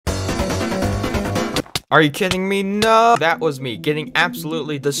Are you kidding me? No! That was me getting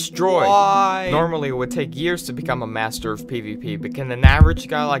absolutely destroyed. Why? Normally it would take years to become a master of PvP, but can an average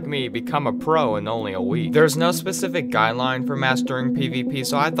guy like me become a pro in only a week? There's no specific guideline for mastering PvP,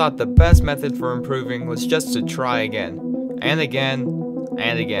 so I thought the best method for improving was just to try again. And again.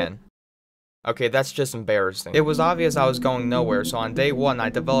 And again. Okay, that's just embarrassing. It was obvious I was going nowhere, so on day 1 I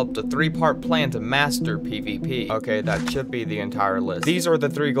developed a 3-part plan to master PvP. Okay, that should be the entire list. These are the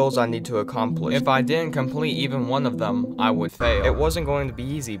 3 goals I need to accomplish. If I didn't complete even one of them, I would fail. It wasn't going to be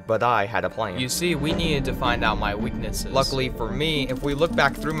easy, but I had a plan. You see, we needed to find out my weaknesses. Luckily for me, if we look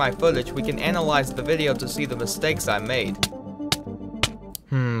back through my footage, we can analyze the video to see the mistakes I made.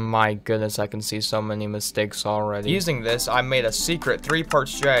 My goodness, I can see so many mistakes already. Using this, I made a secret 3-part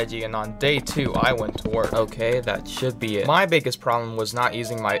strategy, and on day 2, I went to work. Okay, that should be it. My biggest problem was not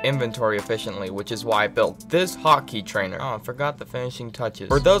using my inventory efficiently, which is why I built this hotkey trainer. Oh, I forgot the finishing touches.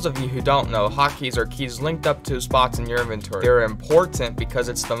 For those of you who don't know, hotkeys are keys linked up to spots in your inventory. They're important because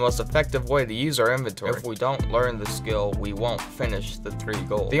it's the most effective way to use our inventory. If we don't learn the skill, we won't finish the 3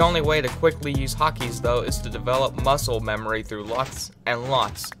 goals. The only way to quickly use hotkeys, though, is to develop muscle memory through lots and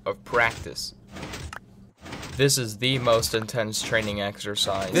lots of practice. This is the most intense training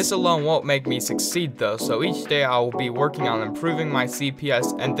exercise. This alone won't make me succeed though, so each day I will be working on improving my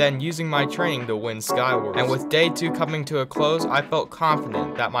CPS and then using my training to win Skywars. And with day 2 coming to a close, I felt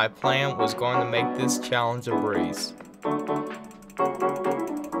confident that my plan was going to make this challenge a breeze.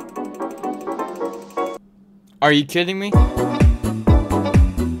 Are you kidding me?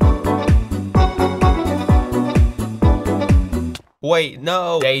 Wait,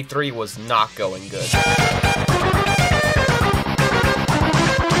 no! Day 3 was not going good.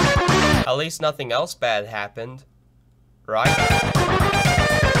 At least nothing else bad happened, right?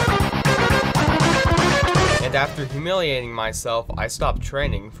 And after humiliating myself, I stopped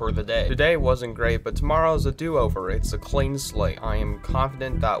training for the day. Today wasn't great, but tomorrow's a do-over. It's a clean slate. I am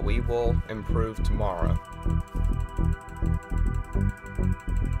confident that we will improve tomorrow.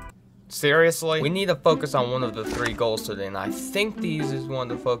 Seriously? We need to focus on one of the 3 goals today, and I think the easiest one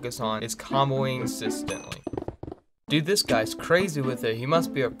to focus on is comboing consistently. Dude, this guy's crazy with it. He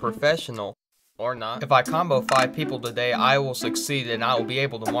must be a professional. Or not. If I combo 5 people today, I will succeed and I will be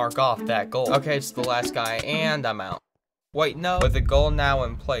able to mark off that goal. Okay, it's the last guy, and I'm out. Wait, no. With the goal now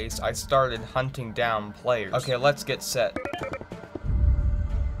in place, I started hunting down players. Okay, let's get set.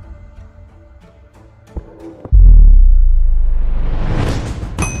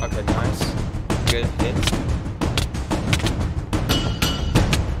 Okay, nice. Good hit.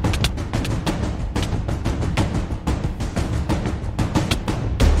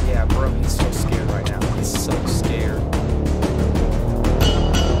 Yeah, bro, he's so scared right now. He's so scared.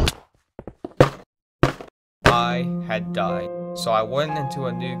 I had died. So I went into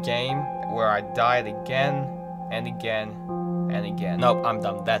a new game where I died again and again. And again. Nope, I'm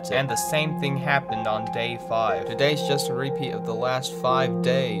done. That's it. And the same thing happened on day 5. Today's just a repeat of the last 5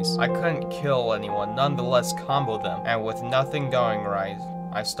 days. I couldn't kill anyone, nonetheless combo them. And with nothing going right,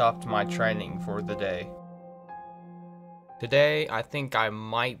 I stopped my training for the day. Today, I think I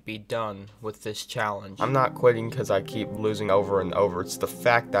might be done with this challenge. I'm not quitting because I keep losing over and over. It's the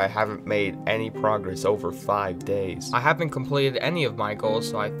fact that I haven't made any progress over 5 days. I haven't completed any of my goals,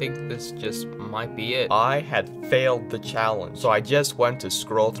 so I think this just might be it. I had failed the challenge, so I just went to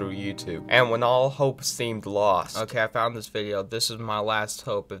scroll through YouTube. And when all hope seemed lost. Okay, I found this video. This is my last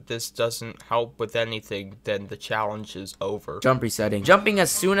hope. If this doesn't help with anything, then the challenge is over. Jump resetting. Jumping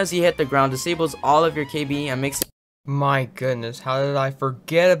as soon as you hit the ground disables all of your KB and makes it. My goodness, how did I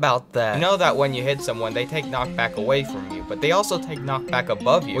forget about that? You know that when you hit someone, they take knockback away from you, but they also take knockback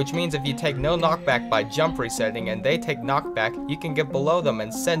above you, which means if you take no knockback by jump resetting and they take knockback, you can get below them,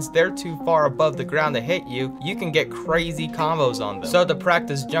 and since they're too far above the ground to hit you, you can get crazy combos on them. So to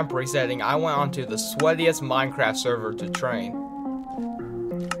practice jump resetting, I went onto the sweatiest Minecraft server to train.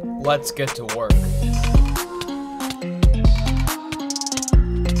 Let's get to work.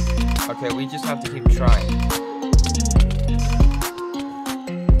 Okay, we just have to keep trying.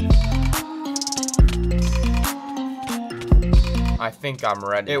 I think I'm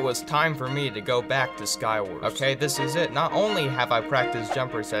ready. It was time for me to go back to Skywars. Okay, this is it. Not only have I practiced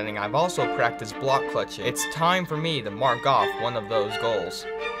jump resetting, I've also practiced block clutching. It's time for me to mark off one of those goals.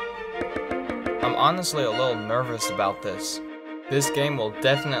 I'm honestly a little nervous about this. This game will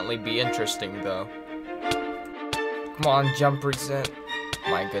definitely be interesting though. Come on, jump reset.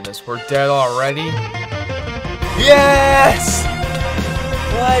 My goodness, we're dead already? Yes!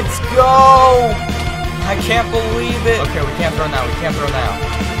 Let's go! I can't believe it. Okay, we can't throw now. We can't throw now.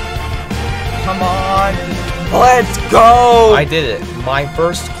 Come on. Let's go! I did it. My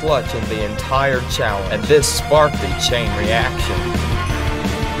first clutch in the entire challenge. And this sparked a chain reaction.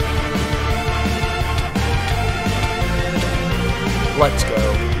 Let's go.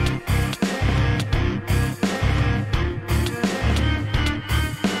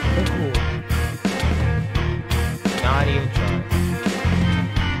 Ooh. Not even trying.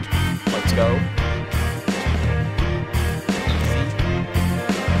 Let's go.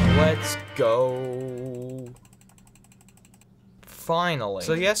 Let's go. Finally.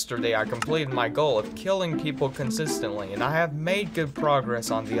 So yesterday I completed my goal of killing people consistently, and I have made good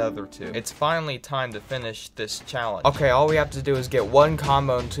progress on the other two. It's finally time to finish this challenge. Okay, all we have to do is get one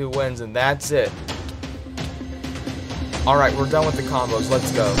combo and 2 wins, and that's it. Alright, we're done with the combos.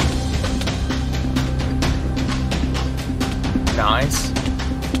 Let's go. Nice.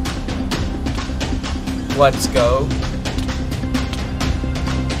 Let's go.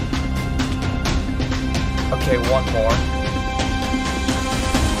 Okay, one more.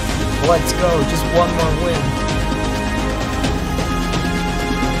 Let's go, just one more win.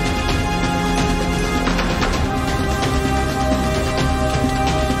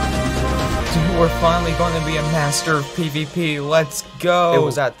 Dude, we're finally going to be a master of PvP, let's go! It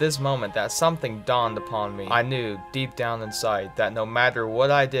was at this moment that something dawned upon me. I knew, deep down inside, that no matter what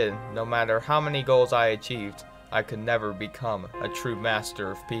I did, no matter how many goals I achieved, I could never become a true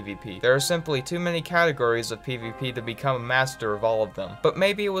master of PvP. There are simply too many categories of PvP to become a master of all of them. But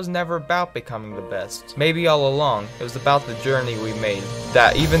maybe it was never about becoming the best. Maybe all along, it was about the journey we made.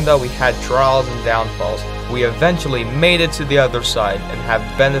 That even though we had trials and downfalls, we eventually made it to the other side and have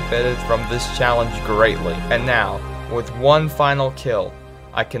benefited from this challenge greatly. And now, with one final kill,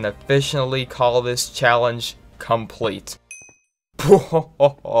 I can officially call this challenge complete.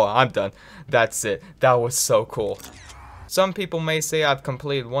 Oh, I'm done. That's it. That was so cool. Some people may say I've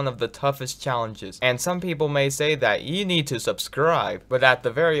completed one of the toughest challenges, and some people may say that you need to subscribe, but at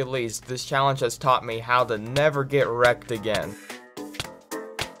the very least, this challenge has taught me how to never get wrecked again.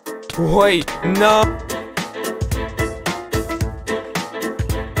 Wait, no!